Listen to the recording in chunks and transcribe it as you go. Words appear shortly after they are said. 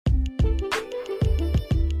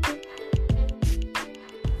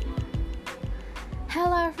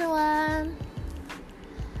Hello everyone,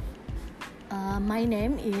 my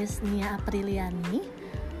name is Nia Aprilliani,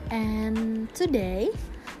 and today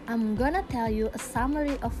I'm gonna tell you a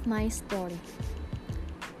summary of my story.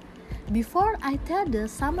 Before I tell the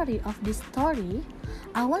summary of this story,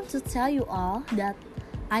 I want to tell you all that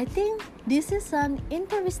I think this is an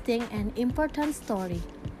interesting and important story.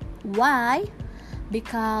 Why?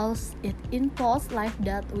 Because it involves life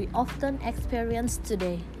that we often experience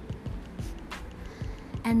today.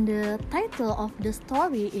 And the title of the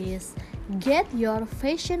story is Get Your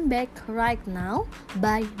Fashion Back Right Now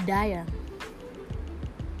by Diane.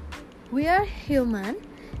 We are human,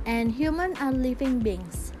 and humans are living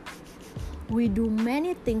beings. We do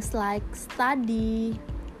many things like study,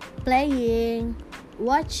 playing,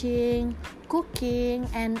 watching, cooking,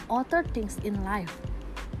 and other things in life.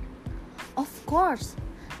 Of course,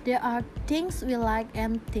 there are things we like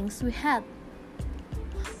and things we hate.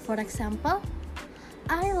 For example,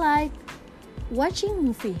 I like watching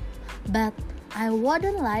movie, but I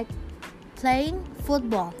wouldn't like playing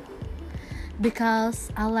football.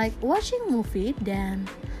 Because I like watching movie, then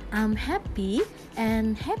I'm happy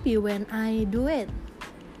when I do it.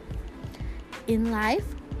 In life,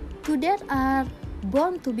 there are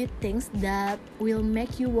bound to be things that will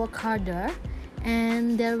make you work harder,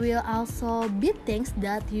 and there will also be things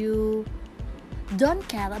that you don't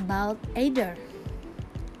care about either.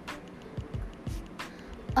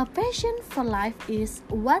 A passion for life is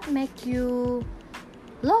what makes you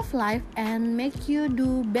love life and make you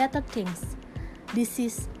do better things. This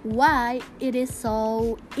is why it is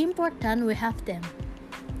so important we have them.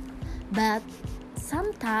 But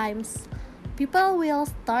sometimes people will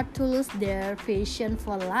start to lose their passion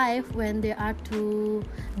for life when they are too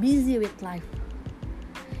busy with life.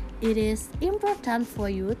 It is important for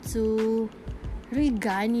you to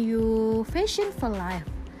regain your passion for life,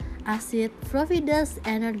 as it provides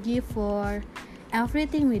energy for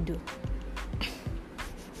everything we do.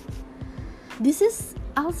 This is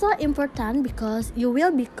also important because you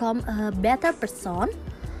will become a better person,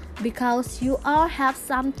 because you all have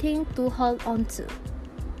something to hold on to.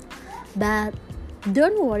 But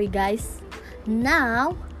don't worry guys,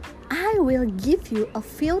 now I will give you a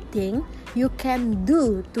few things you can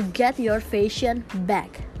do to get your passion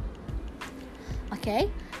back.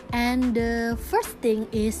 Okay? And the first thing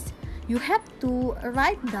is you have to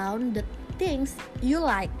write down the things you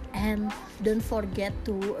like, and don't forget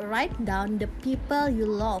to write down the people you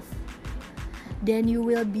love. Then you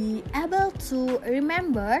will be able to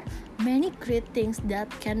remember many great things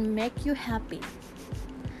that can make you happy.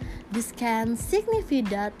 This can signify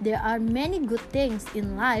that there are many good things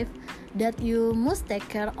in life that you must take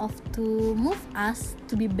care of to move us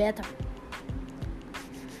to be better.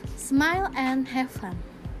 Smile and have fun.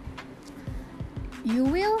 You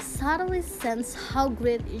will suddenly sense how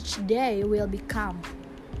great each day will become.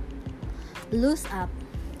 Lose up.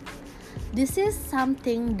 This is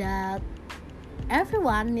something that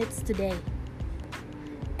everyone needs today.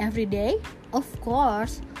 Every day, of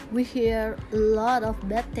course, we hear a lot of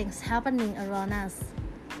bad things happening around us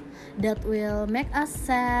that will make us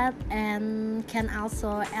sad and can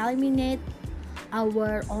also eliminate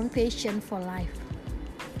our own passion for life.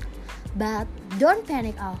 But don't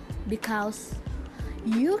panic out, because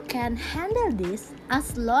you can handle this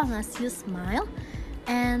as long as you smile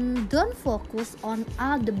and don't focus on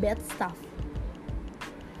all the bad stuff.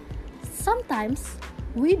 Sometimes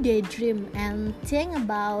we daydream and think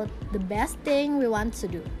about the best thing we want to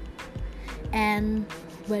do. And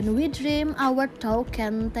when we dream, our thought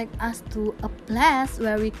can take us to a place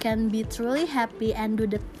where we can be truly happy and do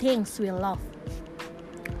the things we love.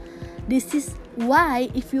 This is why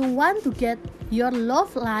if you want to get your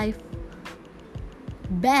love life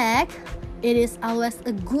back, it is always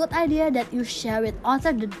a good idea that you share with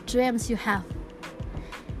others the dreams you have.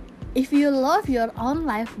 If you love your own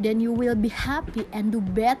life, then you will be happy and do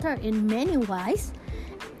better in many ways.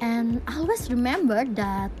 And always remember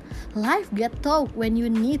that life gets tough when you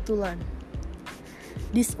need to learn.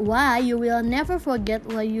 This is why you will never forget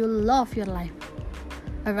why you love your life.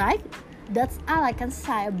 Alright? That's all I can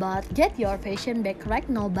say about Get Your Passion Back Right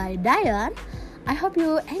Now by Diane. I hope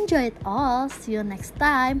you enjoy it all. See you next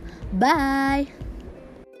time. Bye.